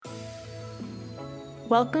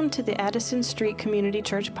Welcome to the Addison Street Community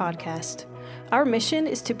Church podcast. Our mission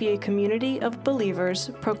is to be a community of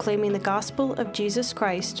believers proclaiming the gospel of Jesus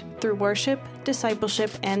Christ through worship,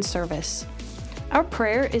 discipleship, and service. Our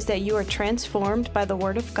prayer is that you are transformed by the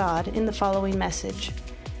Word of God in the following message,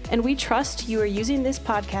 and we trust you are using this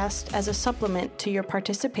podcast as a supplement to your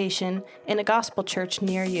participation in a gospel church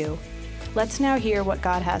near you. Let's now hear what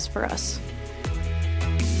God has for us.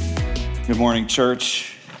 Good morning,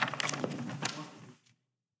 church.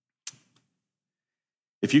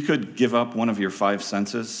 If you could give up one of your five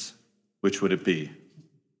senses, which would it be?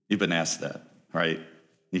 You've been asked that, right?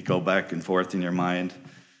 You go back and forth in your mind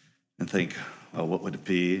and think, oh, what would it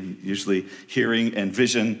be? And usually hearing and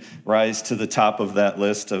vision rise to the top of that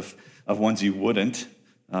list of ones you wouldn't.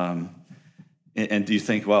 And do you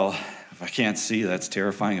think, well, if I can't see, that's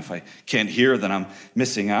terrifying. If I can't hear, then I'm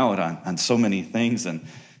missing out on so many things. And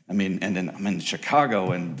then I'm in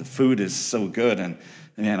Chicago and the food is so good. And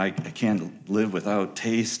man, I can't live without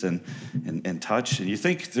taste and touch. And you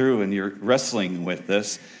think through and you're wrestling with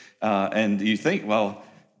this. And you think, well,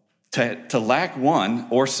 to lack one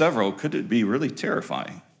or several, could it be really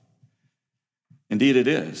terrifying? Indeed it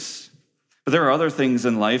is. But there are other things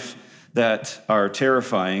in life that are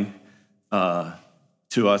terrifying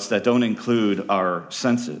to us that don't include our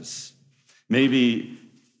senses. Maybe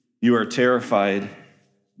you are terrified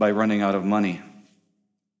by running out of money.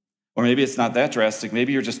 Or maybe it's not that drastic.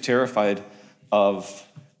 Maybe you're just terrified of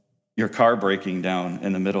your car breaking down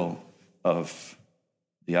in the middle of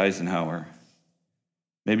the Eisenhower.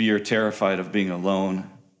 Maybe you're terrified of being alone.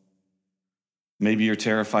 Maybe you're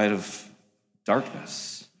terrified of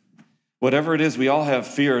darkness. Whatever it is, we all have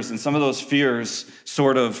fears, and some of those fears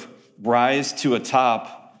sort of rise to a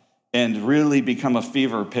top and really become a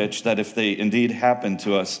fever pitch that if they indeed happen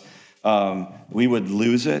to us, we would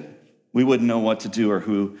lose it. We wouldn't know what to do or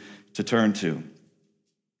who to turn to.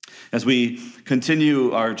 As we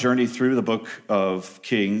continue our journey through the book of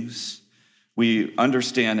Kings, we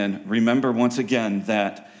understand and remember once again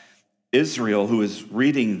that Israel, who is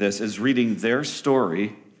reading this, is reading their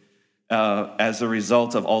story as a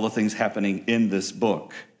result of all the things happening in this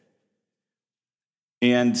book.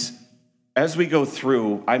 And as we go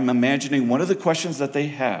through, I'm imagining one of the questions that they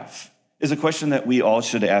have is a question that we all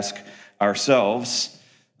should ask ourselves,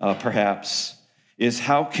 perhaps, is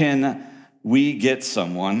how can we get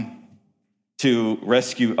someone to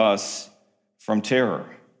rescue us from terror?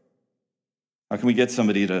 How can we get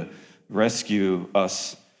somebody to rescue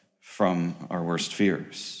us from our worst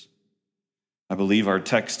fears? I believe our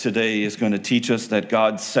text today is going to teach us that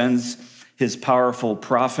God sends his powerful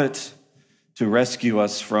prophet to rescue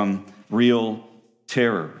us from real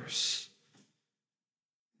terrors.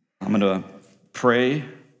 I'm going to pray,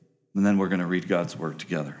 and then we're going to read God's word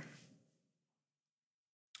together.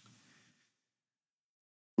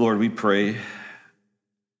 Lord, we pray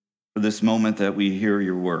for this moment that we hear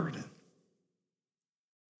your word.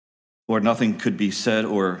 Lord, nothing could be said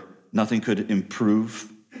or nothing could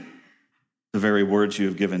improve the very words you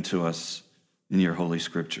have given to us in your holy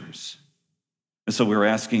scriptures. And so we're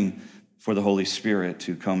asking for the Holy Spirit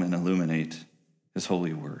to come and illuminate his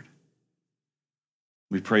holy word.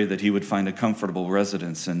 We pray that he would find a comfortable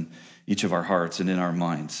residence in each of our hearts and in our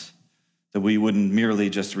minds, that we wouldn't merely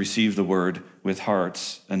just receive the word with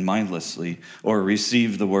hearts and mindlessly, or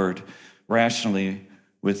receive the word rationally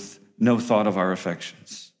with no thought of our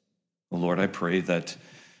affections. Oh Lord, I pray that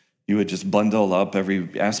you would just bundle up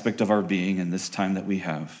every aspect of our being in this time that we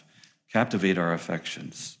have, captivate our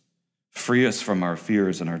affections, free us from our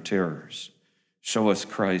fears and our terrors, show us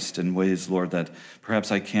Christ in ways, Lord, that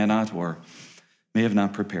perhaps I cannot or may have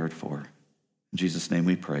not prepared for. In Jesus' name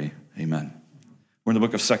we pray, amen. We're in the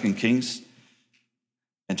book of 2 Kings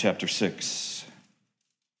and chapter 6.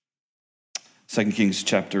 2 Kings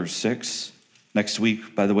chapter 6. Next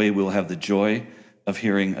week, by the way, we'll have the joy of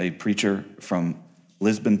hearing a preacher from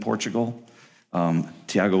Lisbon, Portugal,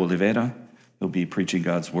 Tiago Oliveira. He'll be preaching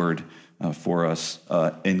God's word for us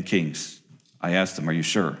in Kings. I asked him, are you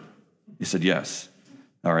sure? He said, yes.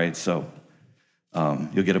 All right, so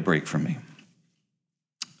you'll get a break from me.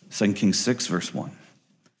 2 Kings 6, verse 1.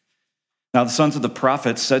 Now the sons of the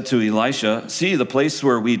prophets said to Elisha, see, the place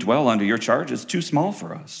where we dwell under your charge is too small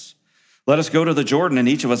for us. Let us go to the Jordan, and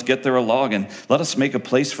each of us get there a log, and let us make a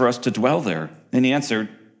place for us to dwell there. And he answered,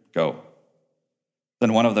 go.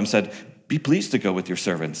 Then one of them said, be pleased to go with your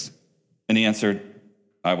servants. And he answered,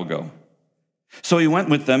 I will go. So he went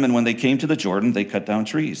with them, and when they came to the Jordan, they cut down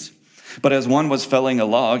trees. But as one was felling a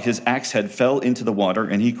log, his axe head fell into the water,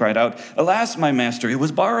 and he cried out, alas, my master, it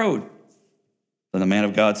was borrowed. Then the man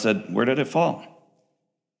of God said, where did it fall?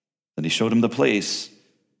 Then he showed him the place.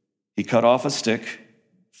 He cut off a stick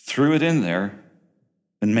threw it in there,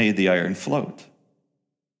 and made the iron float.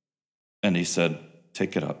 And he said,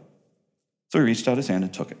 take it up. So he reached out his hand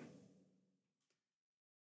and took it.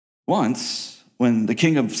 Once, when the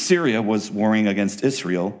king of Syria was warring against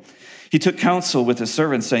Israel, he took counsel with his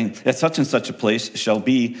servants, saying, at such and such a place shall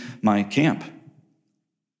be my camp.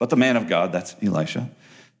 But the man of God, that's Elisha,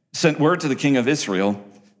 sent word to the king of Israel,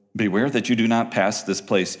 beware that you do not pass this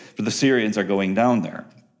place, for the Syrians are going down there.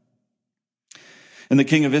 And the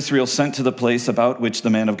king of Israel sent to the place about which the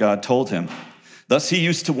man of God told him. Thus he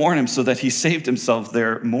used to warn him so that he saved himself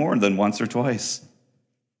there more than once or twice.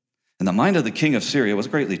 And the mind of the king of Syria was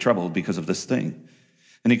greatly troubled because of this thing.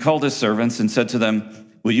 And he called his servants and said to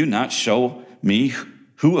them, will you not show me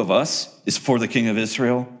who of us is for the king of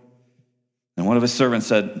Israel? And one of his servants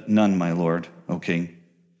said, none, my lord, O king,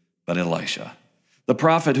 but Elisha, the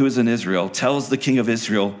prophet who is in Israel, tells the king of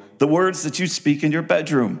Israel the words that you speak in your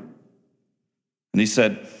bedroom. And he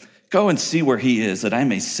said, go and see where he is, that I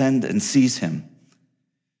may send and seize him.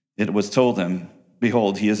 It was told him,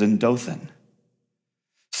 behold, he is in Dothan.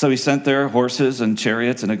 So he sent there horses and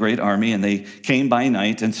chariots and a great army, and they came by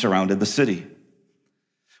night and surrounded the city.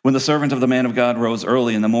 When the servant of the man of God rose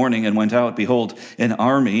early in the morning and went out, behold, an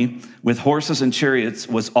army with horses and chariots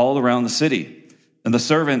was all around the city. And the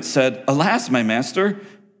servant said, alas, my master,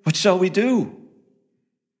 what shall we do?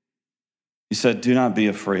 He said, do not be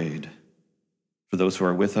afraid, for those who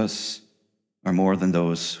are with us are more than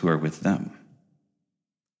those who are with them.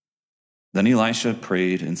 Then Elisha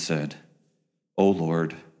prayed and said, O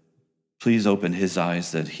Lord, please open his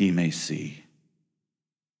eyes that he may see.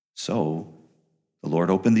 So the Lord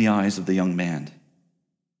opened the eyes of the young man,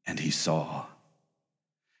 and he saw.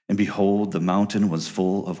 And behold, the mountain was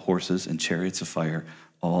full of horses and chariots of fire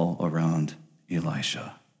all around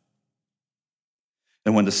Elisha.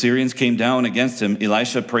 And when the Syrians came down against him,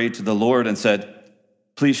 Elisha prayed to the Lord and said,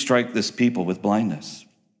 please strike this people with blindness.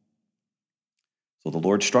 So the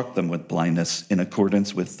Lord struck them with blindness in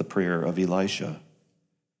accordance with the prayer of Elisha.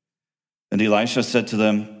 And Elisha said to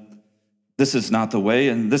them, this is not the way,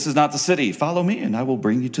 and this is not the city. Follow me, and I will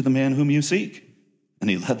bring you to the man whom you seek. And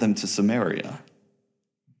he led them to Samaria.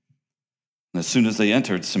 And as soon as they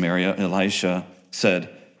entered Samaria, Elisha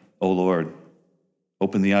said, O Lord,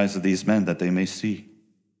 open the eyes of these men that they may see.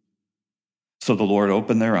 So the Lord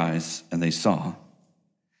opened their eyes, and they saw.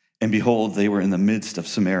 And behold, they were in the midst of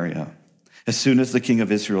Samaria. As soon as the king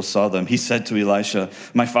of Israel saw them, he said to Elisha,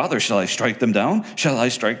 my father, shall I strike them down? Shall I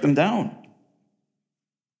strike them down?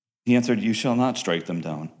 He answered, you shall not strike them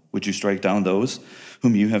down. Would you strike down those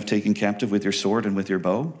whom you have taken captive with your sword and with your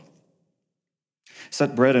bow?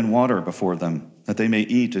 Set bread and water before them, that they may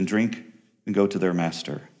eat and drink and go to their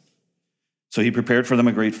master. So he prepared for them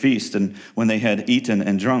a great feast, and when they had eaten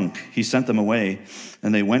and drunk, he sent them away,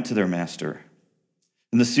 and they went to their master.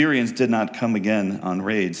 And the Syrians did not come again on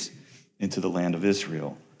raids into the land of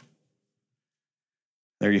Israel.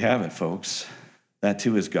 There you have it, folks. That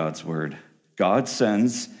too is God's word. God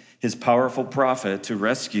sends his powerful prophet to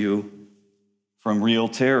rescue from real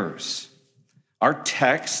terrors. Our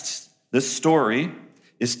text, this story,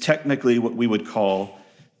 is technically what we would call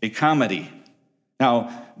a comedy.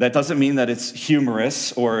 Now, that doesn't mean that it's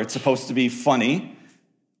humorous or it's supposed to be funny,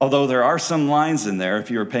 although there are some lines in there,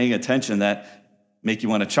 if you were paying attention, that make you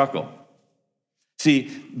want to chuckle.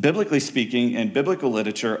 See, biblically speaking, in biblical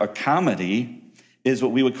literature, a comedy is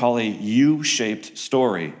what we would call a U-shaped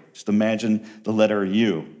story. Just imagine the letter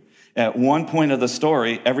U. At one point of the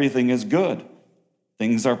story, everything is good.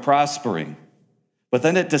 Things are prospering. But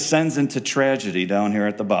then it descends into tragedy down here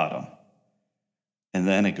at the bottom. And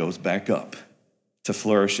then it goes back up to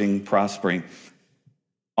flourishing, prospering.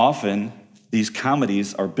 Often, these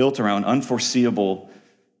comedies are built around unforeseeable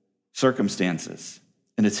circumstances.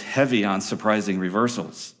 And it's heavy on surprising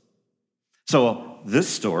reversals. So this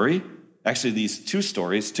story, actually these two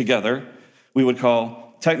stories together, we would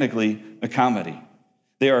call technically a comedy.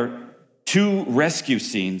 They are two rescue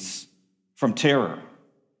scenes from terror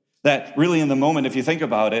that really in the moment, if you think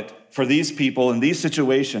about it, for these people in these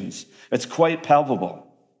situations, it's quite palpable.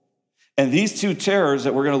 And these two terrors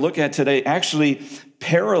that we're going to look at today actually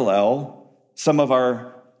parallel some of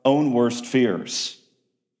our own worst fears.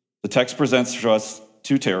 The text presents for us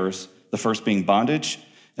two terrors, the first being bondage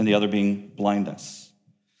and the other being blindness.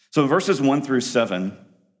 So in verses 1 through 7,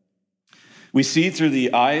 we see through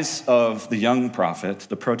the eyes of the young prophet,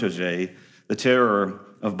 the protege, the terror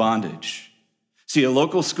of bondage. See, a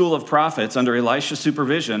local school of prophets under Elisha's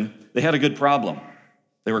supervision, they had a good problem.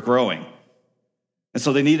 They were growing. And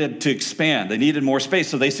so they needed to expand. They needed more space.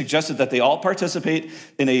 So they suggested that they all participate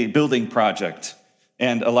in a building project.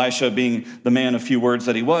 And Elisha, being the man of few words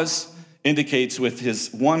that he was, indicates with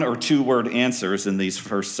his 1 or 2 word answers in these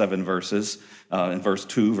first 7 verses, in verse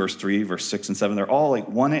 2, verse 3, verse 6, and 7, they're all like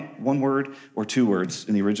one word or 2 words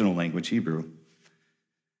in the original language, Hebrew.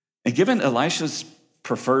 And given Elisha's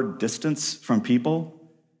preferred distance from people,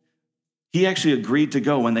 he actually agreed to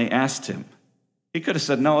go when they asked him. He could have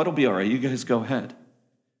said, no, it'll be all right, you guys go ahead.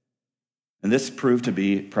 And this proved to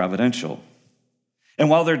be providential. And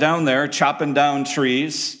while they're down there chopping down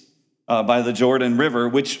trees by the Jordan River,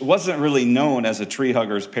 which wasn't really known as a tree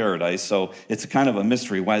hugger's paradise, so it's kind of a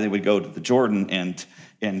mystery why they would go to the Jordan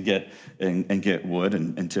and get wood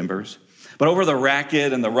and timbers. But over the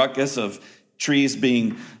racket and the ruckus of trees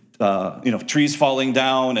being, trees falling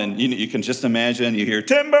down, and you can just imagine, you hear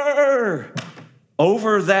timber.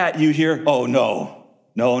 Over that, you hear, oh no,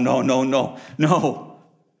 no.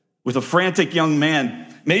 With a frantic young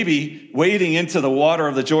man, maybe wading into the water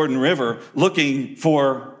of the Jordan River, looking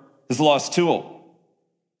for his lost tool.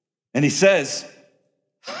 And he says,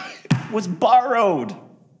 it was borrowed.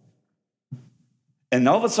 And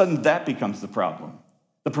all of a sudden, that becomes the problem.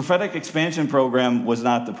 The prophetic expansion program was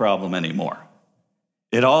not the problem anymore.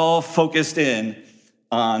 It all focused in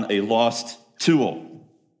on a lost tool.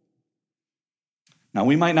 Now,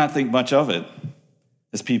 we might not think much of it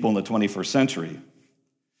as people in the 21st century,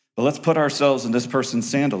 but let's put ourselves in this person's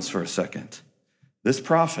sandals for a second. This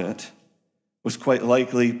prophet was quite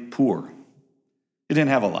likely poor. He didn't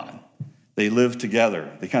have a lot. They lived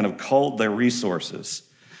together. They kind of culled their resources.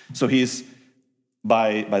 So he's,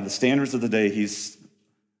 by the standards of the day, he's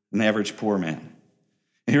an average poor man.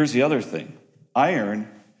 And here's the other thing. Iron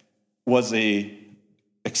was an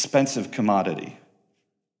expensive commodity.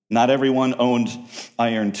 Not everyone owned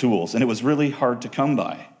iron tools, and it was really hard to come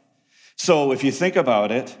by. So if you think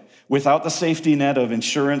about it, without the safety net of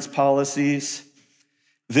insurance policies,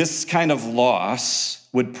 this kind of loss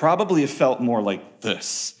would probably have felt more like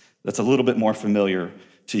this. That's a little bit more familiar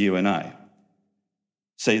to you and I.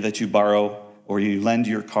 Say that you borrow or you lend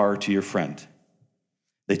your car to your friend.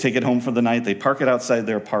 They take it home for the night, they park it outside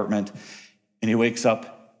their apartment, and he wakes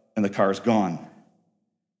up and the car's gone.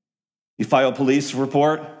 You file a police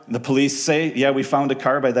report, the police say, yeah, we found a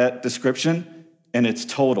car by that description, and it's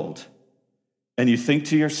totaled. And you think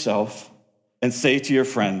to yourself and say to your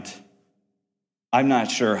friend, I'm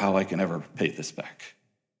not sure how I can ever pay this back.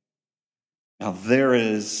 Now, there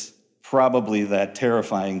is probably that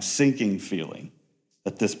terrifying sinking feeling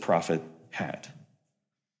that this prophet had.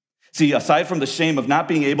 See, aside from the shame of not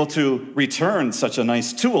being able to return such a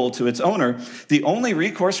nice tool to its owner, the only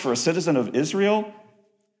recourse for a citizen of Israel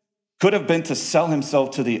could have been to sell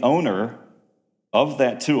himself to the owner of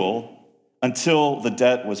that tool until the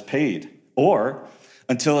debt was paid, or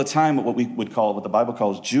until a time what the Bible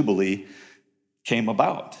calls Jubilee came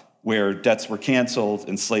about, where debts were canceled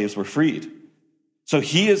and slaves were freed. So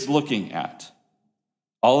he is looking at,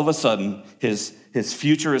 all of a sudden, his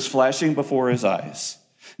future is flashing before his eyes.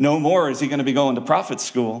 No more is he going to be going to prophet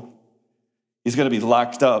school. He's going to be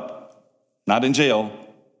locked up, not in jail,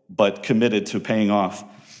 but committed to paying off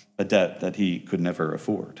a debt that he could never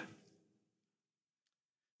afford.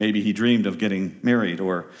 Maybe he dreamed of getting married,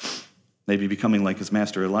 or maybe becoming like his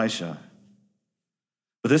master Elisha.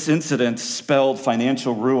 But this incident spelled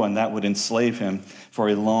financial ruin that would enslave him for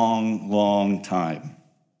a long, long time.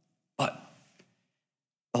 But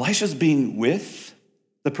Elisha's being with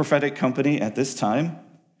the prophetic company at this time,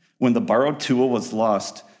 when the borrowed tool was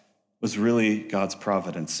lost, was really God's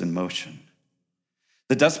providence in motion.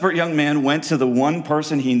 The desperate young man went to the one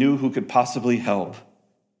person he knew who could possibly help.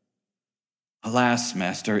 Alas,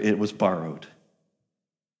 master, it was borrowed.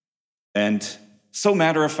 And so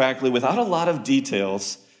matter-of-factly, without a lot of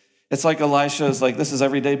details, it's like Elisha is like, this is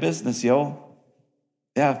everyday business, yo.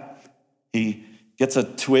 Yeah, he gets a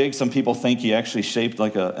twig. Some people think he actually shaped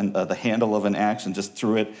like the handle of an axe and just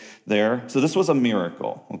threw it there. So this was a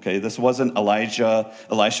miracle, okay? This wasn't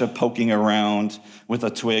Elisha poking around with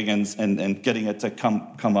a twig and getting it to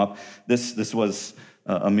come up. This was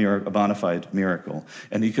a bona fide miracle.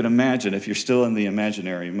 And you can imagine, if you're still in the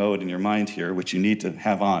imaginary mode in your mind here, which you need to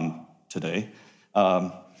have on today,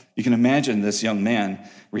 you can imagine this young man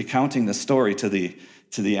recounting the story to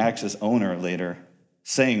the axe's owner later,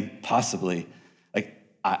 saying possibly, like,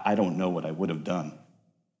 I don't know what I would have done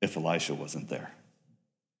if Elisha wasn't there.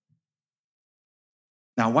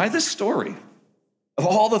 Now, why this story? Of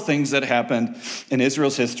all the things that happened in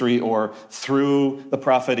Israel's history or through the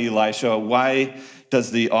prophet Elisha, why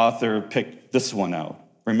does the author pick this one out?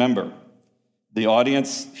 Remember, the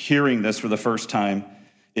audience hearing this for the first time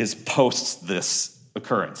is post this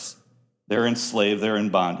occurrence. They're enslaved, they're in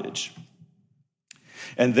bondage.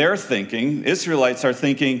 And they're thinking, Israelites are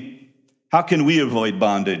thinking, how can we avoid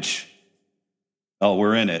bondage Oh,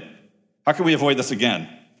 we're in it. How can we avoid this again?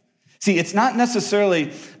 See, it's not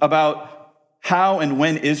necessarily about how and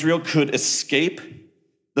when Israel could escape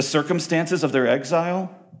the circumstances of their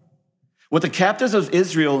exile. What the captives of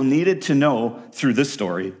Israel needed to know through this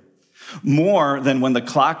story, more than when the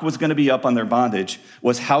clock was going to be up on their bondage,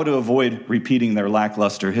 was how to avoid repeating their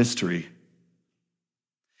lackluster history.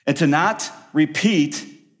 And to not repeat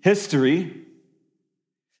history,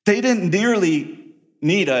 they didn't nearly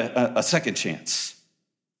need a second chance.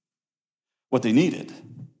 What they needed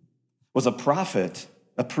was a prophet,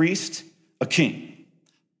 a priest, a king,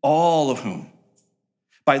 all of whom,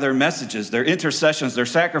 by their messages, their intercessions, their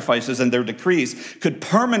sacrifices, and their decrees, could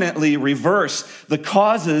permanently reverse the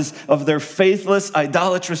causes of their faithless,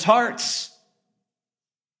 idolatrous hearts.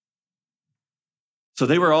 So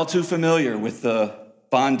they were all too familiar with the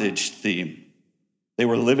bondage theme. They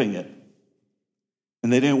were living it.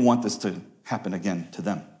 And they didn't want this to happen again to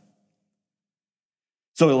them.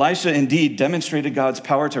 So Elisha indeed demonstrated God's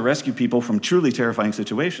power to rescue people from truly terrifying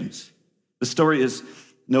situations. The story is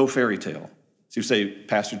no fairy tale. So you say,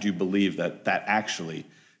 Pastor, do you believe that actually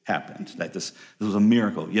happened, that this was a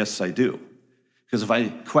miracle? Yes, I do. Because if I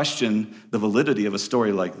question the validity of a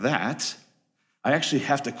story like that, I actually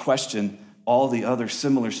have to question all the other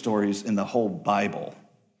similar stories in the whole Bible.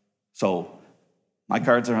 So my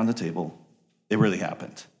cards are on the table. It really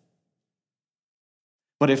happened.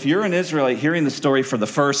 But if you're an Israelite hearing the story for the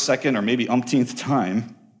first, second, or maybe umpteenth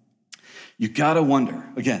time, you gotta wonder,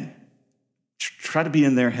 again, try to be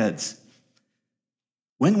in their heads.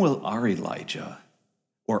 When will our Elijah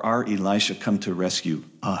or our Elisha come to rescue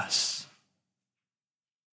us?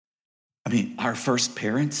 I mean, our first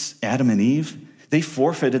parents, Adam and Eve, they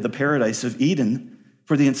forfeited the paradise of Eden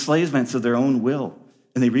for the enslavements of their own will,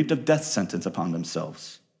 and they reaped a death sentence upon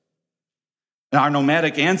themselves. And our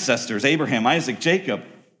nomadic ancestors, Abraham, Isaac, Jacob,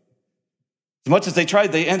 as much as they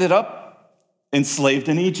tried, they ended up enslaved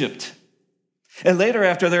in Egypt. And later,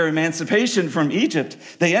 after their emancipation from Egypt,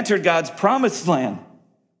 they entered God's promised land.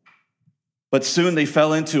 But soon they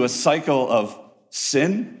fell into a cycle of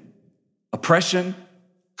sin, oppression,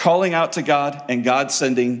 calling out to God, and God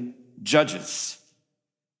sending judges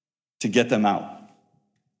to get them out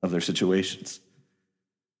of their situations.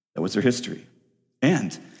 That was their history.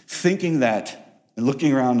 And thinking that, and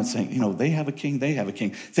looking around and saying, they have a king,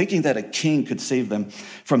 thinking that a king could save them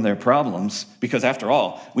from their problems, because after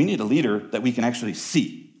all, we need a leader that we can actually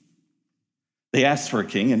see. They asked for a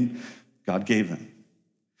king, and God gave them.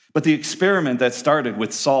 But the experiment that started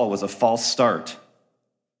with Saul was a false start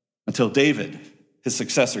until David, his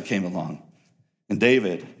successor, came along. And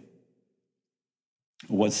David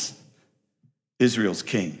was Israel's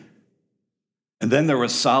king. And then there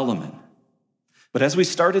was Solomon. But as we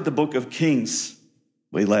started the book of Kings,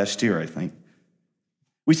 way last year, I think,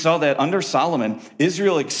 we saw that under Solomon,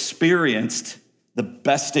 Israel experienced the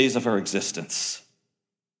best days of her existence.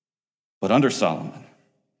 But under Solomon,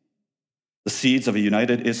 the seeds of a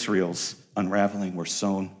united Israel's unraveling were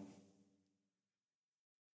sown.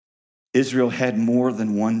 Israel had more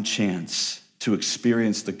than one chance to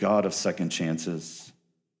experience the God of second chances.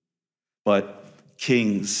 But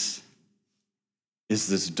Kings is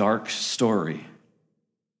this dark story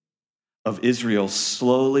of Israel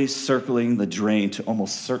slowly circling the drain to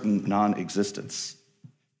almost certain non-existence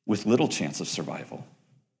with little chance of survival.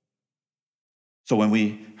 So when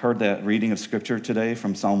we heard that reading of scripture today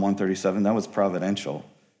from Psalm 137, that was providential.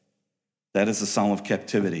 That is the psalm of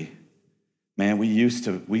captivity. Man, we used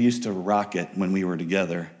to rock it when we were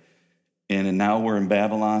together. And now we're in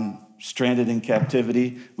Babylon, stranded in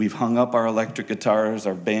captivity. We've hung up our electric guitars,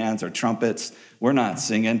 our bands, our trumpets. We're not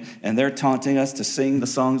singing. And they're taunting us to sing the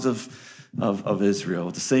songs of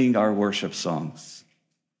Israel, to sing our worship songs.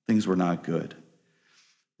 Things were not good.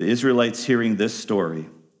 The Israelites hearing this story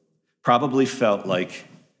probably felt like,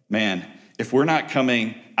 man, if we're not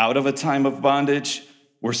coming out of a time of bondage,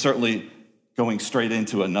 we're certainly going straight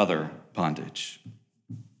into another bondage.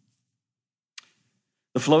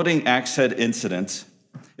 The floating axe head incident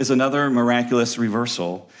is another miraculous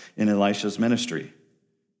reversal in Elisha's ministry.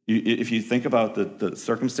 If you think about the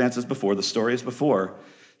circumstances before, the stories before,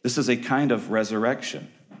 this is a kind of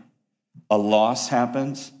resurrection. A loss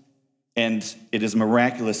happens, and it is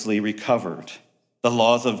miraculously recovered. The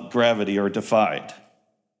laws of gravity are defied.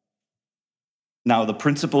 Now, the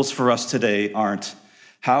principles for us today aren't,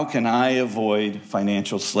 how can I avoid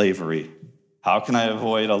financial slavery? How can I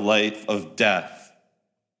avoid a life of death?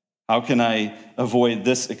 How can I avoid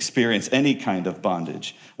this experience, any kind of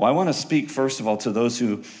bondage? Well, I want to speak, first of all, to those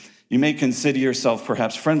who you may consider yourself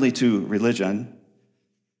perhaps friendly to religion,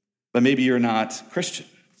 but maybe you're not Christian.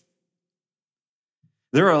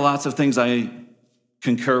 There are lots of things I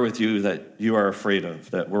concur with you that you are afraid of,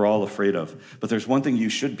 that we're all afraid of. But there's one thing you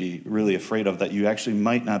should be really afraid of that you actually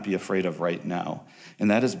might not be afraid of right now, and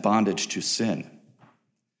that is bondage to sin.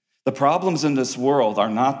 The problems in this world are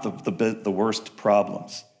not the worst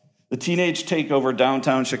problems. The teenage takeover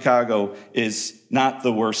downtown Chicago is not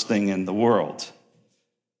the worst thing in the world.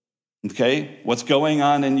 Okay? What's going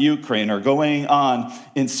on in Ukraine or going on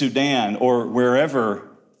in Sudan or wherever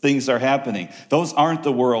things are happening, those aren't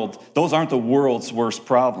the world's worst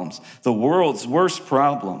problems. The world's worst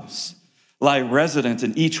problems lie resident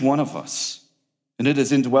in each one of us, and it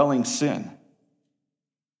is indwelling sin.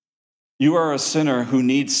 You are a sinner who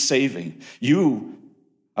needs saving.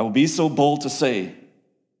 I will be so bold to say,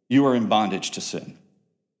 you are in bondage to sin.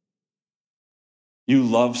 You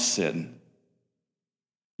love sin.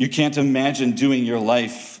 You can't imagine doing your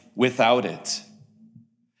life without it.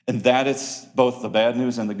 And that is both the bad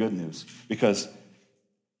news and the good news, because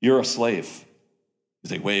you're a slave. You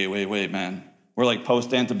say, wait, man. We're like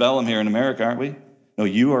post-antebellum here in America, aren't we? No,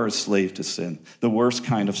 you are a slave to sin, the worst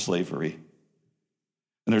kind of slavery.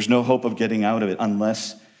 And there's no hope of getting out of it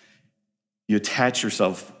unless you attach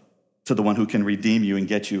yourself to the one who can redeem you and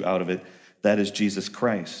get you out of it. That is Jesus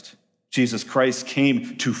Christ. Jesus Christ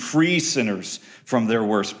came to free sinners from their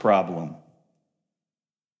worst problem.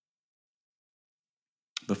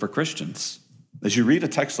 But for Christians, as you read a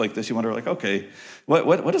text like this, you wonder, like, okay,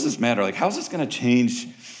 what does this matter? Like, how's this going to change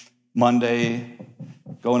Monday,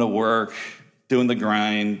 going to work, doing the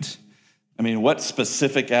grind? I mean, what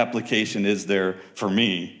specific application is there for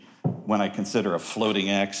me when I consider a floating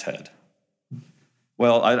axe head?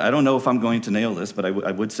 Well, I don't know if I'm going to nail this, but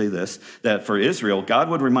I would say this, that for Israel, God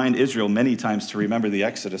would remind Israel many times to remember the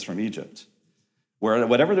Exodus from Egypt. Where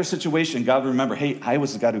whatever their situation, God would remember, hey, I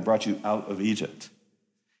was the God who brought you out of Egypt.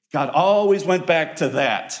 God always went back to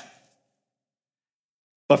that.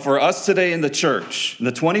 But for us today in the church, in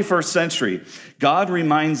the 21st century, God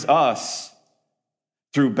reminds us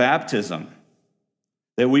through baptism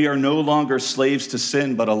that we are no longer slaves to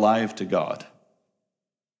sin, but alive to God.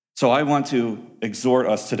 So I want to exhort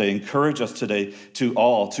us today, encourage us today to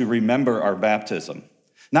remember our baptism.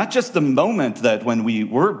 Not just the moment that when we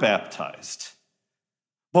were baptized,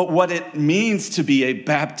 but what it means to be a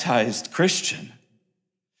baptized Christian.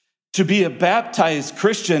 To be a baptized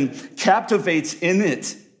Christian captivates in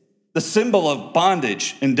it the symbol of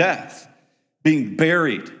bondage and death, being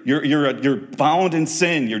buried. You're bound in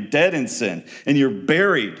sin, you're dead in sin, and you're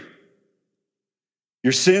buried.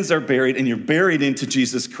 Your sins are buried, and you're buried into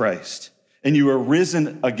Jesus Christ, and you are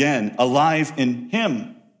risen again, alive in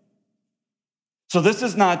him. So this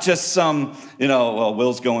is not just some,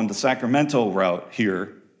 Will's going the Sacramento route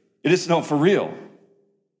here. It is for real.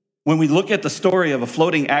 When we look at the story of a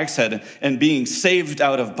floating axe head and being saved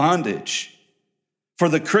out of bondage, for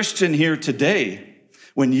the Christian here today,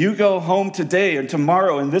 when you go home today and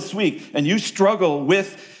tomorrow and this week and you struggle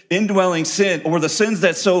with indwelling sin or the sins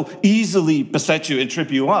that so easily beset you and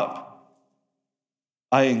trip you up,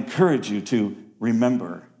 I encourage you to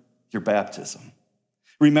remember your baptism.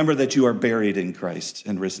 Remember that you are buried in Christ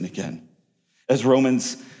and risen again. As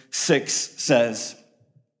Romans 6 says,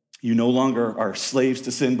 you no longer are slaves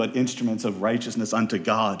to sin, but instruments of righteousness unto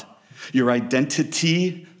God. Your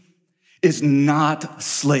identity is not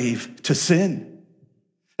slave to sin.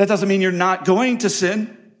 That doesn't mean you're not going to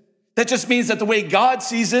sin. That just means that the way God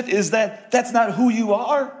sees it is that that's not who you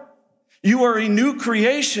are. You are a new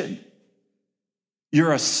creation.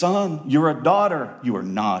 You're a son. You're a daughter. You are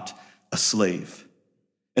not a slave.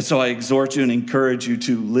 And so I exhort you and encourage you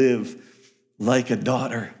to live like a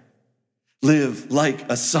daughter. Live like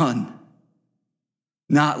a son,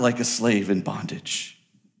 not like a slave in bondage.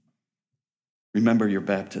 Remember your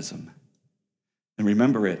baptism. And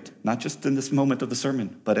remember it, not just in this moment of the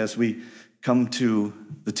sermon, but as we come to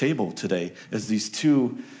the table today, as these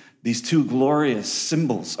two glorious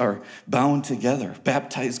symbols are bound together,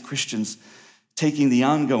 baptized Christians taking the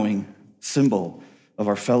ongoing symbol of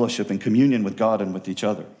our fellowship and communion with God and with each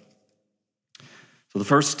other. So the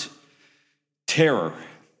first terror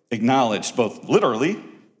acknowledged, both literally,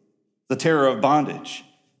 the terror of bondage,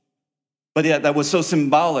 but yet that was so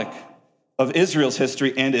symbolic of Israel's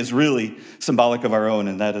history and is really symbolic of our own,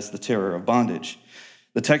 and that is the terror of bondage.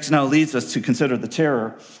 The text now leads us to consider the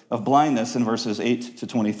terror of blindness in verses 8 to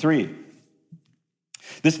 23.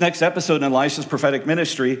 This next episode in Elisha's prophetic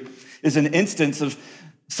ministry is an instance of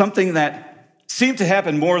something that seemed to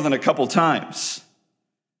happen more than a couple times.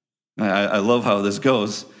 I love how this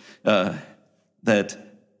goes, that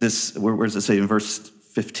this, where does it say in verse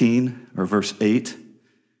 15 or verse 8?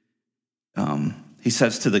 He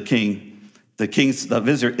says to the king, the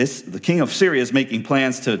king of Syria is making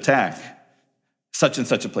plans to attack such and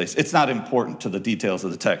such a place. It's not important to the details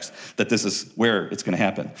of the text that this is where it's going to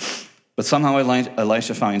happen. But somehow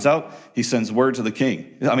Elisha finds out. He sends word to the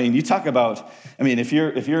king. I mean, you talk about, if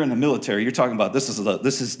you're in the military, you're talking about this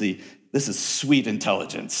is sweet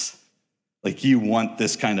intelligence. Like, you want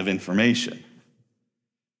this kind of information.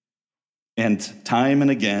 And time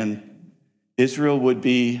and again, Israel would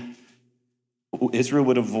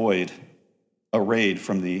avoid a raid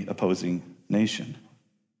from the opposing nation.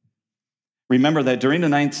 Remember that during the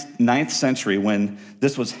 9th century, when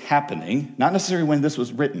this was happening, not necessarily when this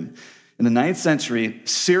was written, in the 9th century,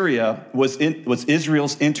 Syria was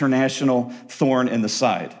Israel's international thorn in the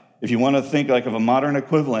side. If you want to think like of a modern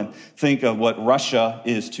equivalent, think of what Russia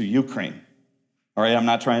is to Ukraine. All right, I'm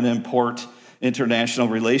not trying to import international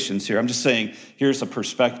relations here. I'm just saying, here's a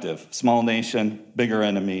perspective. Small nation, bigger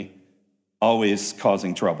enemy, always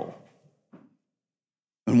causing trouble.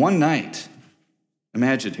 And one night,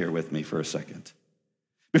 imagine here with me for a second.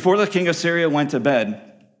 Before the king of Syria went to bed,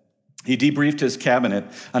 he debriefed his cabinet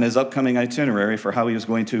on his upcoming itinerary for how he was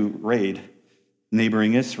going to raid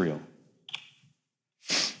neighboring Israel.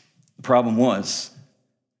 The problem was,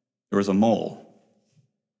 there was a mole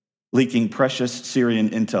leaking precious Syrian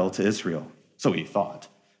intel to Israel. So he thought,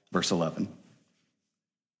 verse 11.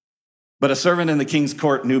 But a servant in the king's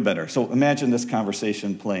court knew better. So imagine this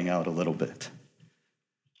conversation playing out a little bit.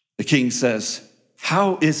 The king says,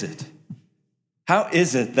 how is it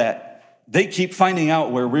that they keep finding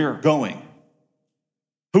out where we're going?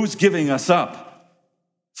 Who's giving us up?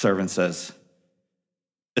 Servant says,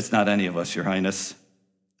 it's not any of us, your highness.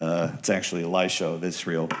 It's actually Elisha of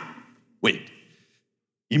Israel. Wait,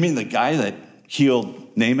 you mean the guy that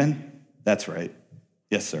healed Naaman? That's right.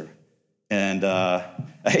 Yes, sir. And I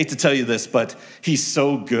hate to tell you this, but he's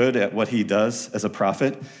so good at what he does as a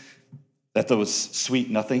prophet that those sweet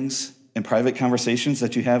nothings and private conversations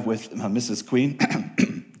that you have with Mrs. Queen,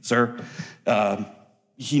 sir,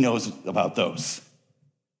 he knows about those.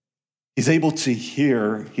 He's able to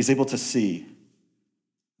hear, he's able to see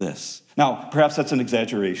this. Now, perhaps that's an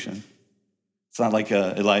exaggeration. It's not like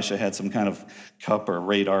Elisha had some kind of cup or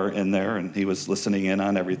radar in there and he was listening in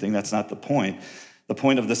on everything. That's not the point. The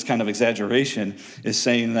point of this kind of exaggeration is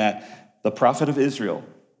saying that the prophet of Israel,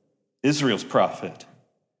 Israel's prophet,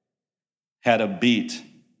 had a beat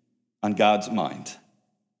on God's mind.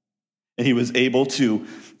 And he was able to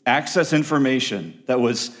access information that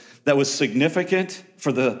was significant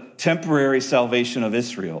for the temporary salvation of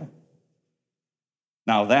Israel.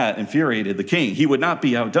 Now that infuriated the king. He would not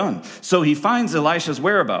be outdone. So he finds Elisha's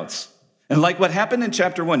whereabouts. And like what happened in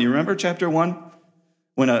chapter 1, you remember chapter 1?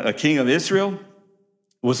 When a king of Israel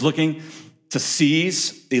was looking to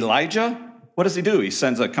seize Elijah, what does he do? He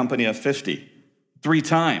sends a company of 50, 3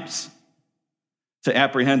 times, to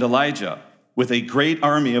apprehend Elijah with a great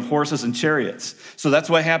army of horses and chariots. So that's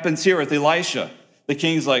what happens here with Elisha. The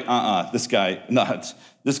king's like, this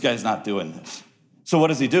guy's not doing this. So what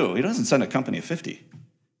does he do? He doesn't send a company of 50.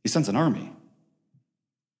 He sends an army.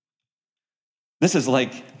 This is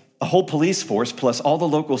like a whole police force plus all the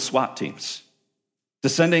local SWAT teams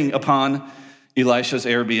descending upon Elisha's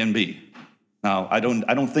Airbnb. Now, I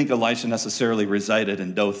don't think Elisha necessarily resided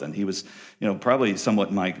in Dothan. He was, probably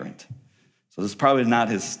somewhat migrant. So this is probably not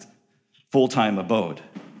his full-time abode.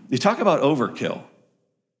 You talk about overkill.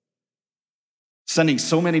 Sending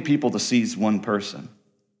so many people to seize one person.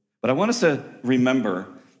 But I want us to remember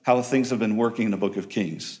how things have been working in the book of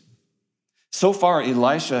Kings. So far,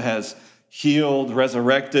 Elisha has healed,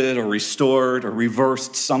 resurrected, or restored, or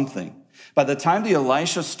reversed something. By the time the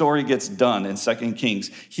Elisha story gets done in 2 Kings,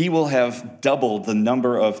 he will have doubled the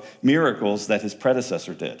number of miracles that his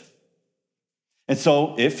predecessor did. And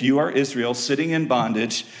so if you are Israel sitting in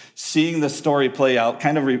bondage, seeing the story play out,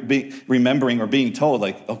 kind of remembering or being told,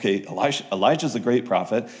 like, okay, Elijah's a great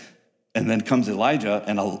prophet, and then comes Elijah,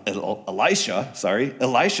 and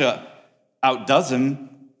Elisha outdoes him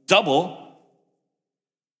double.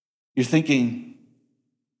 You're thinking,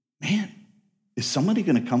 man, is somebody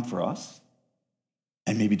going to come for us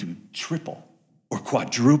and maybe do triple or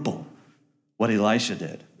quadruple what Elisha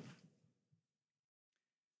did?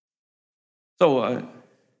 So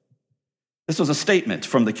this was a statement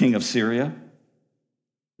from the king of Syria,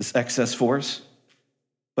 this excess force.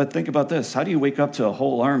 But think about this. How do you wake up to a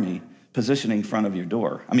whole army positioning in front of your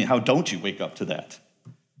door? How don't you wake up to that?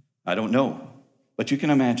 I don't know. But you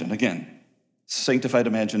can imagine, again, sanctified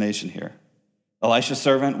imagination here. Elisha's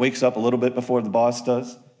servant wakes up a little bit before the boss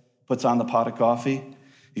does, puts on the pot of coffee.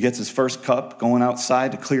 He gets his first cup, going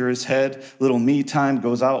outside to clear his head. Little me time,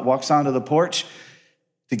 goes out, walks onto the porch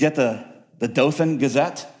to get the Dothan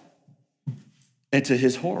Gazette. And to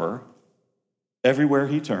his horror, everywhere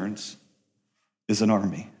he turns, is an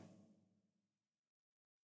army.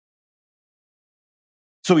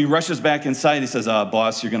 So he rushes back inside. He says,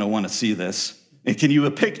 boss, you're going to want to see this. And can you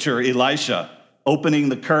picture Elisha opening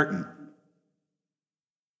the curtain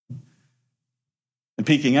and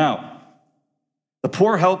peeking out? The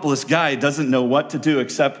poor, helpless guy doesn't know what to do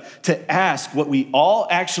except to ask what we all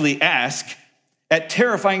actually ask at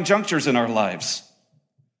terrifying junctures in our lives.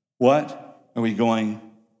 What are we going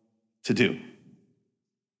to do?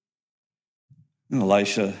 And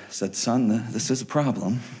Elisha said, son, this is a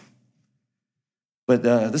problem. But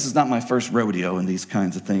this is not my first rodeo in these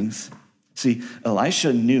kinds of things. See,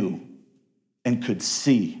 Elisha knew and could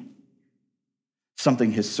see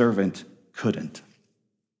something his servant couldn't.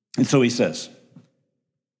 And so he says,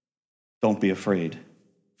 don't be afraid,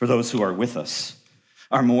 for those who are with us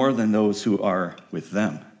are more than those who are with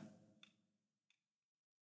them.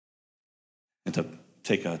 And to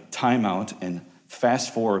take a timeout and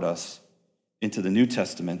fast forward us into the New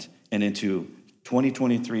Testament and into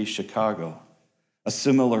 2023 Chicago, a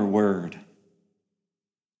similar word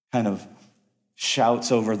kind of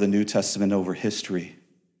shouts over the New Testament, over history,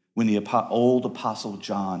 when the old apostle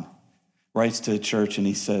John writes to the church and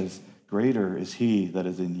he says, greater is he that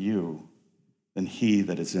is in you than he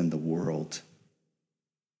that is in the world.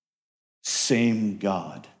 Same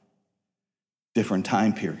God, different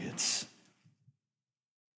time periods.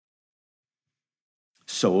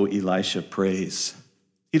 So Elisha prays.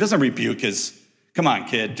 He doesn't rebuke his, come on,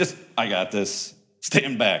 kid, I got this.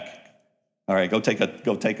 Stand back. All right, go take a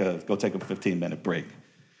 15-minute break.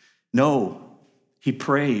 No, he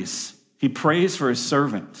prays. He prays for his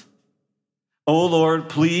servant. Oh Lord,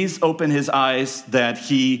 please open his eyes that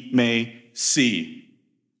he may see.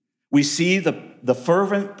 We see the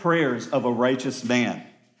fervent prayers of a righteous man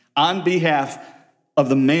on behalf of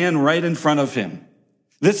the man right in front of him.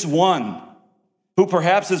 This one who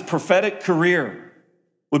perhaps his prophetic career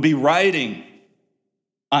would be riding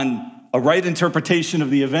on a right interpretation of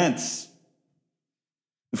the events.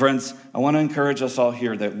 Friends, I want to encourage us all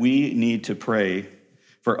here that we need to pray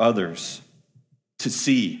for others to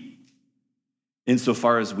see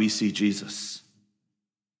insofar as we see Jesus.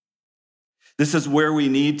 This is where we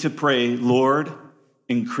need to pray, Lord,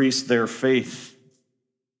 increase their faith.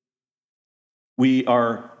 We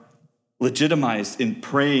are legitimized in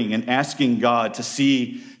praying and asking God to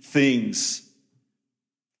see things,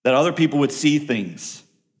 that other people would see things.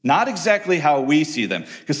 Not exactly how we see them,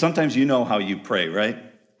 because sometimes you know how you pray, right?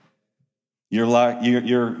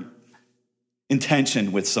 Your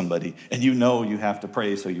intention with somebody, and you know you have to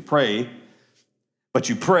pray, so you pray, but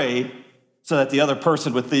you pray so that the other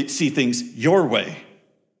person would see things your way,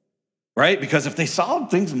 right? Because if they saw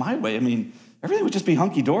things my way, everything would just be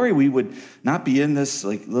hunky-dory. We would not be in this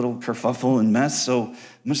little kerfuffle and mess, so I'm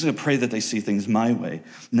just going to pray that they see things my way.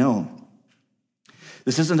 No.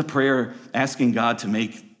 This isn't a prayer asking God to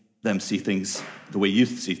make them see things the way you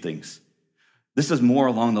see things. This is more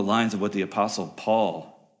along the lines of what the Apostle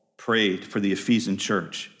Paul prayed for the Ephesian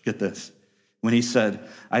church. Get this. When he said,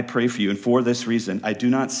 I pray for you, and for this reason, I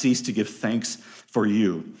do not cease to give thanks for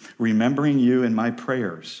you, remembering you in my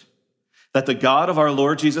prayers, that the God of our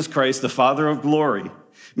Lord Jesus Christ, the Father of glory,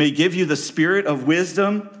 may give you the spirit of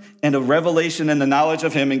wisdom and of revelation and the knowledge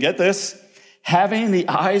of him. And get this, having the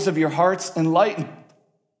eyes of your hearts enlightened.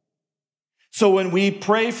 So when we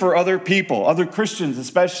pray for other people, other Christians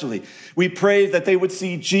especially, we pray that they would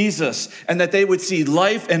see Jesus and that they would see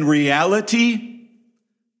life and reality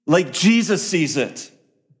like Jesus sees it.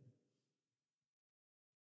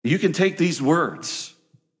 You can take these words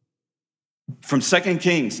from 2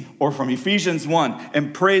 Kings or from Ephesians 1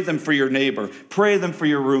 and pray them for your neighbor, pray them for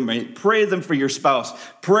your roommate, pray them for your spouse,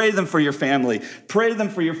 pray them for your family, pray them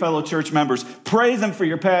for your fellow church members, pray them for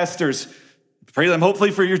your pastors, pray them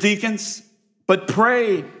hopefully for your deacons. But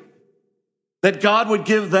pray that God would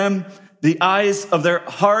give them the eyes of their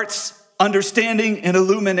hearts, understanding and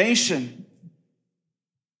illumination.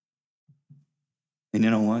 And you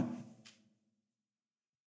know what?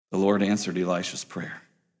 The Lord answered Elisha's prayer.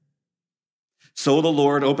 So the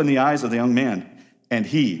Lord opened the eyes of the young man, and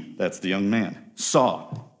he, that's the young man,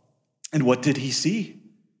 saw. And what did he see?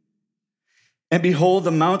 And behold,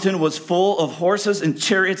 the mountain was full of horses and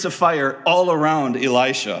chariots of fire all around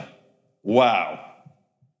Elisha. Wow.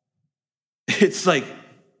 It's like,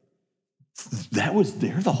 that was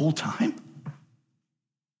there the whole time?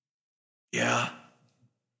 Yeah.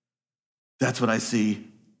 That's what I see.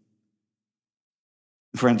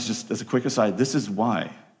 Friends, just as a quick aside, this is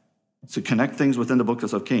why, to connect things within the book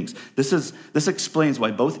of Kings, this explains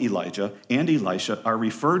why both Elijah and Elisha are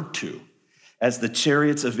referred to as the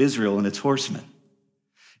chariots of Israel and its horsemen.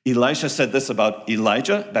 Elisha said this about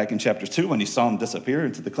Elijah back in chapter 2 when he saw him disappear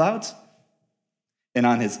into the clouds. And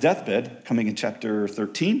on his deathbed, coming in chapter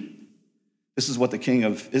 13, this is what the king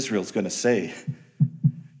of Israel is going to say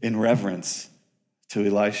in reverence to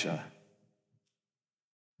Elisha.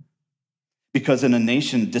 Because in a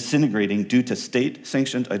nation disintegrating due to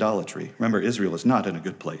state-sanctioned idolatry, remember, Israel is not in a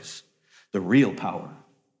good place. The real power,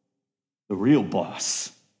 the real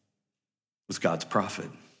boss, was God's prophet.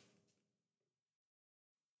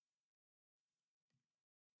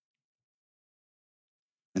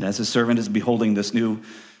 And as his servant is beholding this new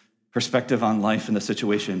perspective on life and the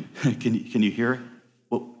situation, can you hear it?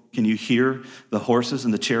 Well, can you hear the horses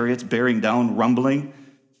and the chariots bearing down, rumbling?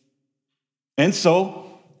 And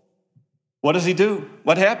so, what does he do?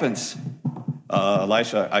 What happens?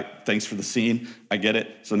 Elisha, thanks for the scene. I get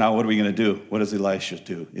it. So now what are we going to do? What does Elisha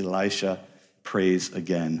do? Elisha prays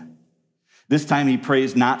again. This time he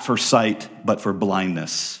prays not for sight, but for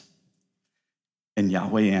blindness. And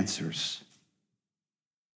Yahweh answers.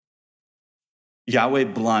 Yahweh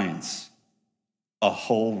blinds a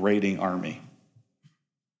whole raiding army.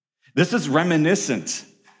 This is reminiscent.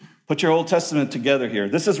 Put your Old Testament together here.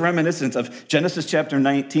 This is reminiscent of Genesis chapter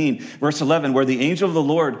 19, verse 11, where the angel of the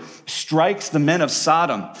Lord strikes the men of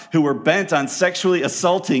Sodom who were bent on sexually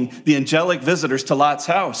assaulting the angelic visitors to Lot's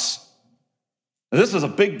house. This was a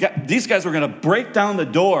big guy. These guys were going to break down the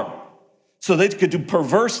door so they could do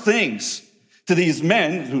perverse things to these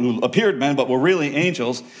men who appeared men but were really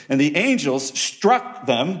angels. And the angels struck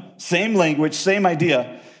them, same language, same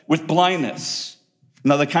idea, with blindness.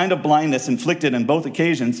 Now, the kind of blindness inflicted in both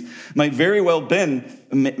occasions might very well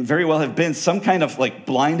have been some kind of like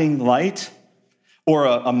blinding light or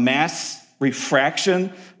a mass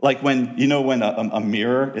refraction, like when a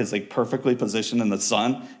mirror is like perfectly positioned in the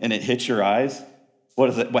sun and it hits your eyes.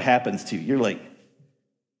 What happens to you? You're like,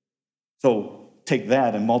 so take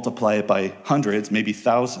that and multiply it by hundreds, maybe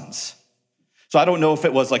thousands. So I don't know if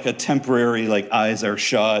it was like a temporary, like eyes are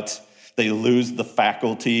shut, they lose the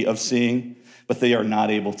faculty of seeing, but they are not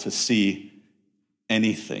able to see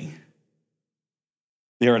anything.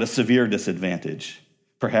 They are at a severe disadvantage.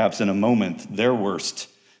 Perhaps in a moment, their worst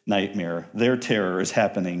nightmare, their terror is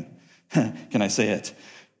happening, can I say it,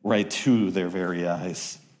 right to their very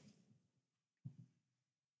eyes.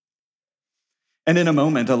 And in a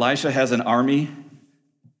moment, Elisha has an army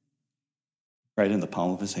right in the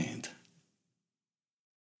palm of his hand.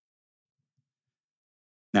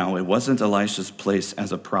 Now, it wasn't Elisha's place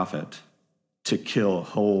as a prophet to kill a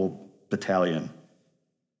whole battalion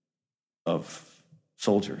of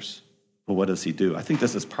soldiers. But what does he do? I think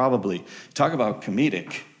this is probably, talk about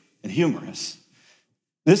comedic and humorous.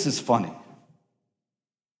 This is funny.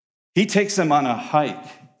 He takes them on a hike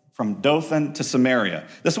from Dothan to Samaria.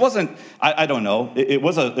 This wasn't, I don't know, it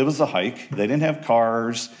was a hike. They didn't have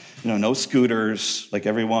cars, no scooters, like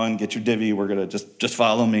everyone, get your divvy, we're gonna just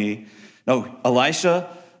follow me. No,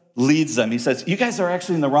 Elisha leads them. He says, you guys are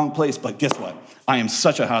actually in the wrong place, but guess what? I am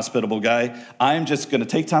such a hospitable guy. I'm just going to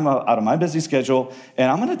take time out of my busy schedule,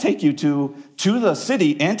 and I'm going to take you to the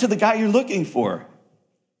city and to the guy you're looking for.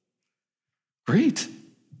 Great.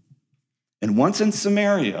 And once in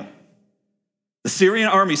Samaria, the Syrian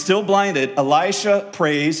army still blinded, Elisha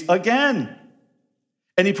prays again.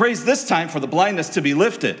 And he prays this time for the blindness to be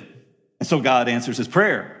lifted. And so God answers his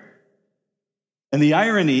prayer. And the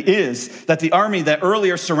irony is that the army that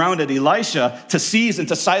earlier surrounded Elisha to seize and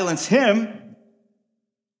to silence him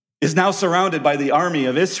is now surrounded by the army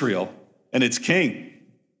of Israel and its king.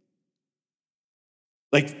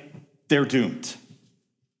 Like, they're doomed.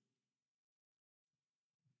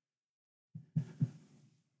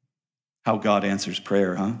 How God answers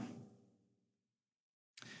prayer, huh?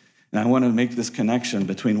 And I want to make this connection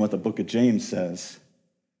between what the book of James says,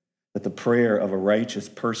 that the prayer of a righteous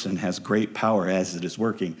person has great power as it is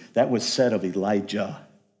working. That was said of Elijah.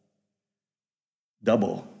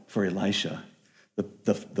 Double for Elisha.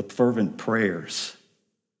 The fervent prayers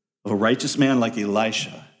of a righteous man like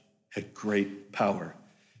Elisha had great power.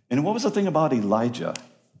 And what was the thing about Elijah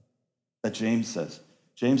that James says?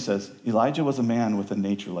 James says, Elijah was a man with a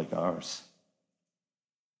nature like ours.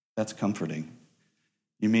 That's comforting.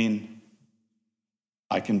 You mean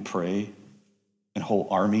I can pray and whole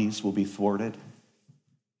armies will be thwarted?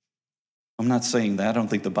 I'm not saying that. I don't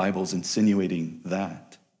think the Bible's insinuating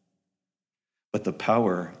that. But the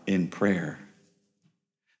power in prayer,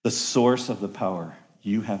 the source of the power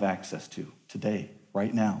you have access to today,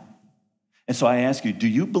 right now. And so I ask you, do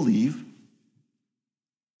you believe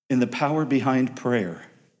in the power behind prayer,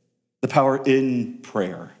 the power in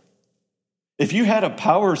prayer? If you had a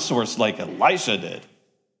power source like Elisha did,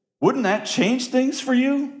 wouldn't that change things for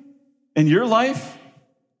you in your life?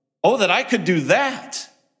 Oh, that I could do that.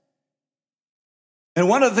 And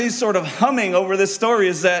one of the things sort of humming over this story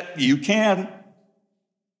is that you can.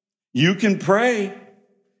 You can pray.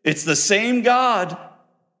 It's the same God,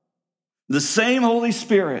 the same Holy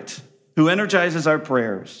Spirit who energizes our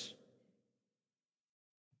prayers.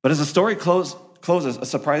 But as the story closes, a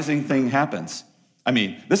surprising thing happens. I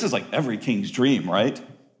mean, this is like every king's dream, right?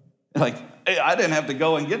 Like, hey, I didn't have to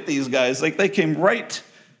go and get these guys. Like, they came right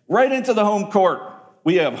into the home court.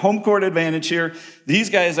 We have home court advantage here. These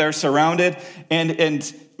guys are surrounded. And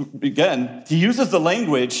again, he uses the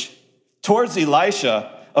language towards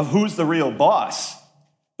Elisha of who's the real boss.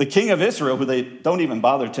 The king of Israel, who they don't even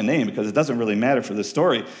bother to name because it doesn't really matter for this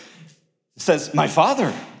story, says, my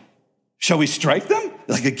father, shall we strike them?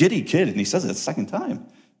 Like a giddy kid. And he says it the second time.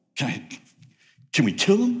 Can we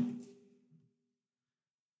kill them?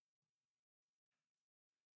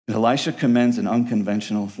 And Elisha commends an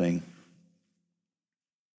unconventional thing.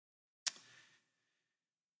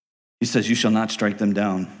 He says, you shall not strike them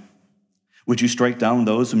down. Would you strike down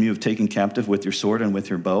those whom you have taken captive with your sword and with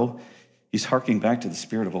your bow? He's harking back to the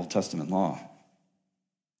spirit of Old Testament law.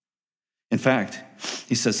 In fact,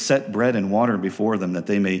 he says, set bread and water before them that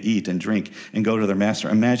they may eat and drink and go to their master.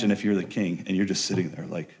 Imagine if you're the king and you're just sitting there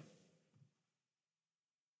like,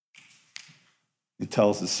 he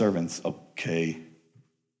tells his servants, okay,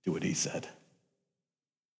 do what he said.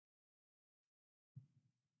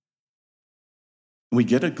 We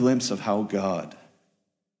get a glimpse of how God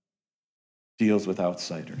deals with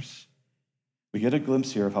outsiders. We get a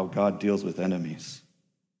glimpse here of how God deals with enemies.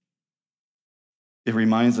 It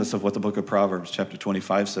reminds us of what the book of Proverbs chapter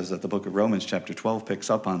 25 says, that the book of Romans chapter 12 picks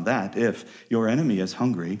up on that. If your enemy is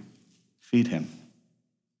hungry, feed him.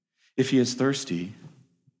 If he is thirsty,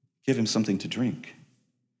 give him something to drink.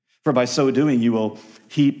 For by so doing, you will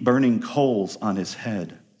heap burning coals on his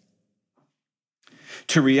head.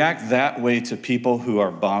 To react that way to people who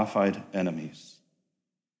are bona fide enemies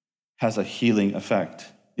has a healing effect.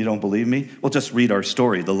 You don't believe me? Well, just read our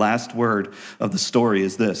story. The last word of the story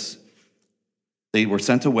is this. They were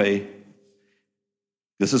sent away.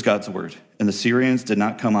 This is God's word. And the Syrians did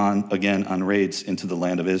not come on again on raids into the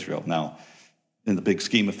land of Israel. Now, in the big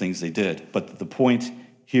scheme of things, they did. But the point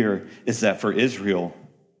here is that for Israel,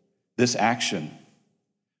 this action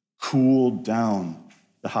cooled down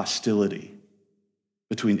the hostility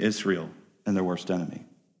between Israel and their worst enemy.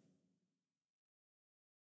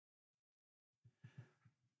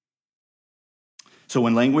 So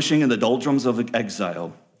when languishing in the doldrums of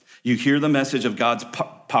exile, you hear the message of God's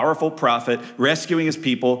powerful prophet rescuing his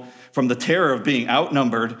people from the terror of being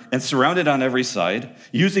outnumbered and surrounded on every side,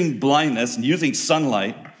 using blindness and using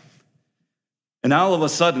sunlight. And all of a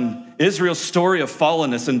sudden, Israel's story of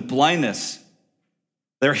fallenness and blindness,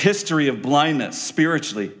 their history of blindness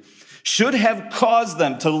spiritually, should have caused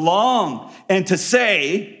them to long and to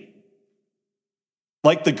say,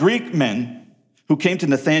 like the Greek men who came to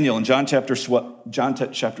Nathanael in John chapter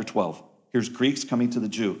 12. Here's Greeks coming to the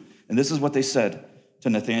Jew. And this is what they said to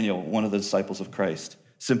Nathanael, one of the disciples of Christ.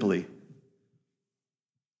 Simply,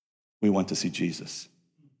 we want to see Jesus.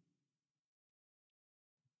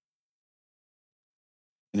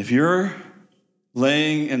 And if you're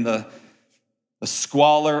laying in the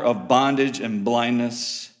squalor of bondage and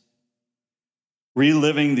blindness,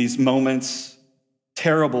 reliving these moments,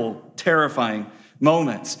 terrible, terrifying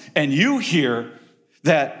moments, and you hear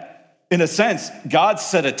that, in a sense, God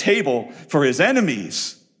set a table for his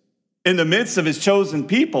enemies in the midst of his chosen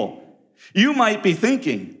people, you might be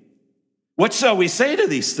thinking, what shall we say to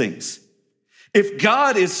these things? If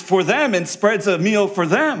God is for them and spreads a meal for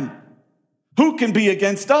them, who can be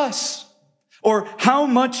against us? Or how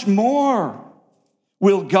much more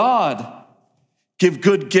will God give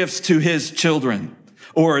good gifts to his children?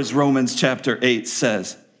 Or as Romans chapter 8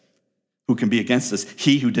 says, who can be against us?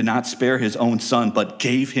 He who did not spare his own son, but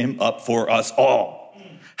gave him up for us all.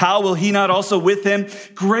 How will he not also with him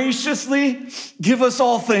graciously give us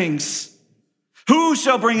all things? Who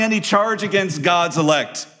shall bring any charge against God's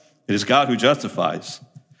elect? It is God who justifies.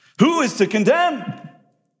 Who is to condemn?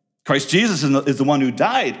 Christ Jesus is the one who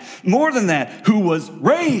died. More than that, who was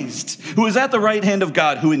raised, who is at the right hand of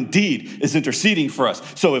God, who indeed is interceding for us.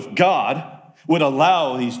 So if God would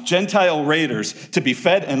allow these Gentile raiders to be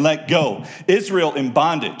fed and let go, Israel in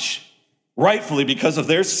bondage, rightfully because of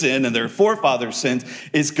their sin and their forefathers' sins,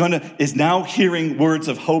 is now hearing words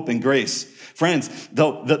of hope and grace. Friends,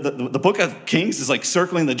 the book of Kings is like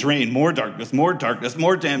circling the drain. More darkness,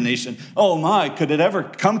 more damnation. Oh my, could it ever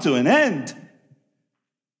come to an end?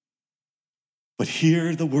 But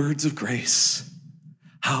hear the words of grace.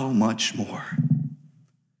 How much more?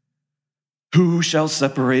 Who shall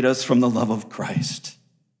separate us from the love of Christ?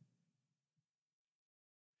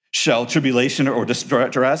 Shall tribulation or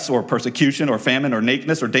distress or persecution or famine or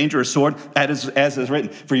nakedness or dangerous sword, as is written,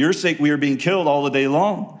 for your sake we are being killed all the day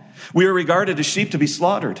long. We are regarded as sheep to be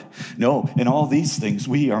slaughtered. No, in all these things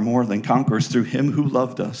we are more than conquerors through him who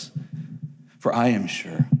loved us. For I am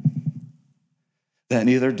sure that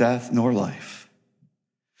neither death nor life,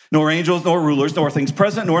 nor angels nor rulers, nor things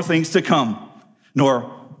present nor things to come,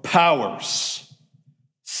 nor powers,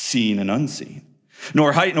 seen and unseen,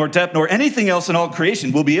 nor height, nor depth, nor anything else in all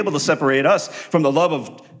creation will be able to separate us from the love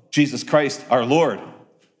of Jesus Christ, our Lord.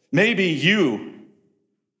 Maybe you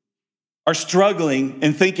are struggling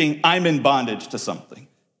and thinking, I'm in bondage to something.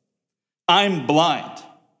 I'm blind.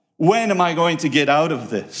 When am I going to get out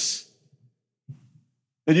of this?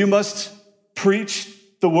 And you must preach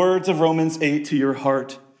the words of Romans 8 to your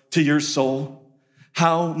heart, to your soul.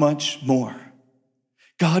 How much more?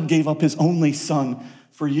 God gave up his only son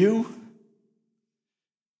for you.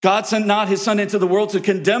 God sent not his son into the world to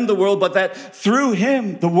condemn the world, but that through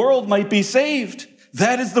him the world might be saved.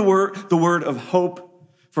 That is the word of hope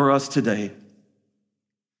for us today.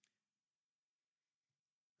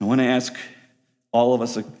 I want to ask all of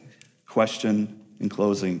us a question in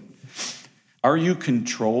closing. Are you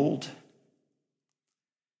controlled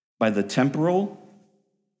by the temporal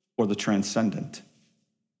or the transcendent?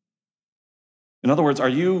 In other words, are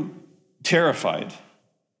you terrified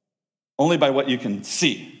only by what you can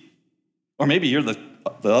see? Or maybe you're the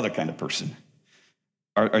other kind of person.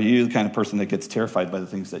 Are you the kind of person that gets terrified by the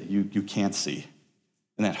things that you can't see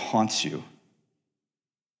and that haunts you?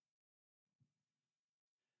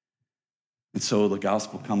 And so the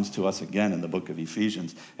gospel comes to us again in the book of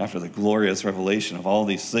Ephesians after the glorious revelation of all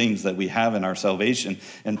these things that we have in our salvation.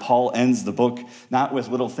 And Paul ends the book not with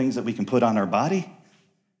little things that we can put on our body.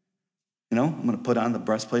 I'm going to put on the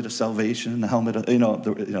breastplate of salvation, the helmet of,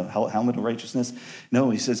 helmet of righteousness. No,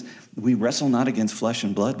 he says, we wrestle not against flesh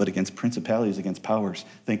and blood, but against principalities, against powers,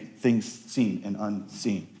 things seen and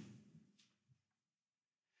unseen.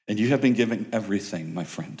 And you have been given everything, my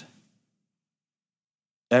friend.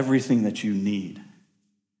 Everything that you need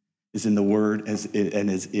is in the Word and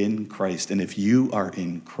is in Christ. And if you are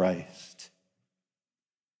in Christ,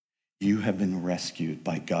 you have been rescued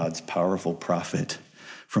by God's powerful prophet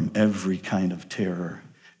from every kind of terror,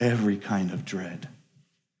 every kind of dread.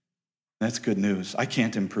 That's good news. I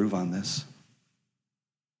can't improve on this.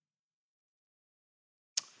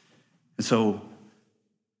 And so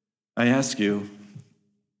I ask you,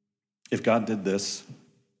 if God did this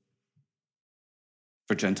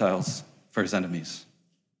for Gentiles, for his enemies,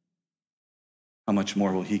 how much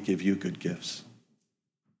more will he give you good gifts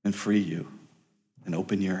and free you and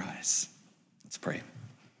open your eyes? Let's pray.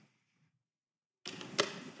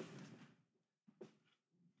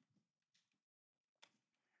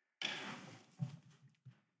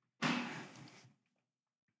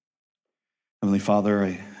 Heavenly Father,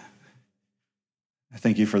 I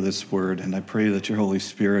thank you for this word, and I pray that your Holy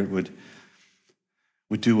Spirit would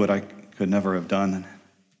do what I could never have done.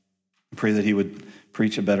 I pray that he would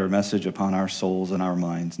preach a better message upon our souls and our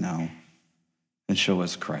minds now and show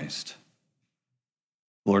us Christ.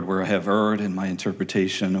 Lord, where I have erred in my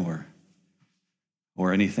interpretation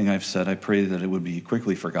or anything I've said, I pray that it would be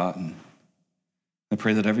quickly forgotten. I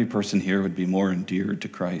pray that every person here would be more endeared to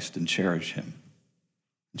Christ and cherish him.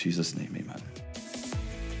 In Jesus' name, amen.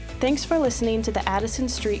 Thanks for listening to the Addison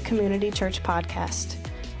Street Community Church podcast.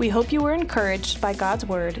 We hope you were encouraged by God's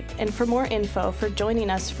word, and for more info for joining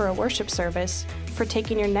us for a worship service, for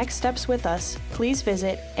taking your next steps with us, please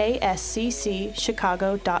visit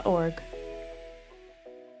asccchicago.org.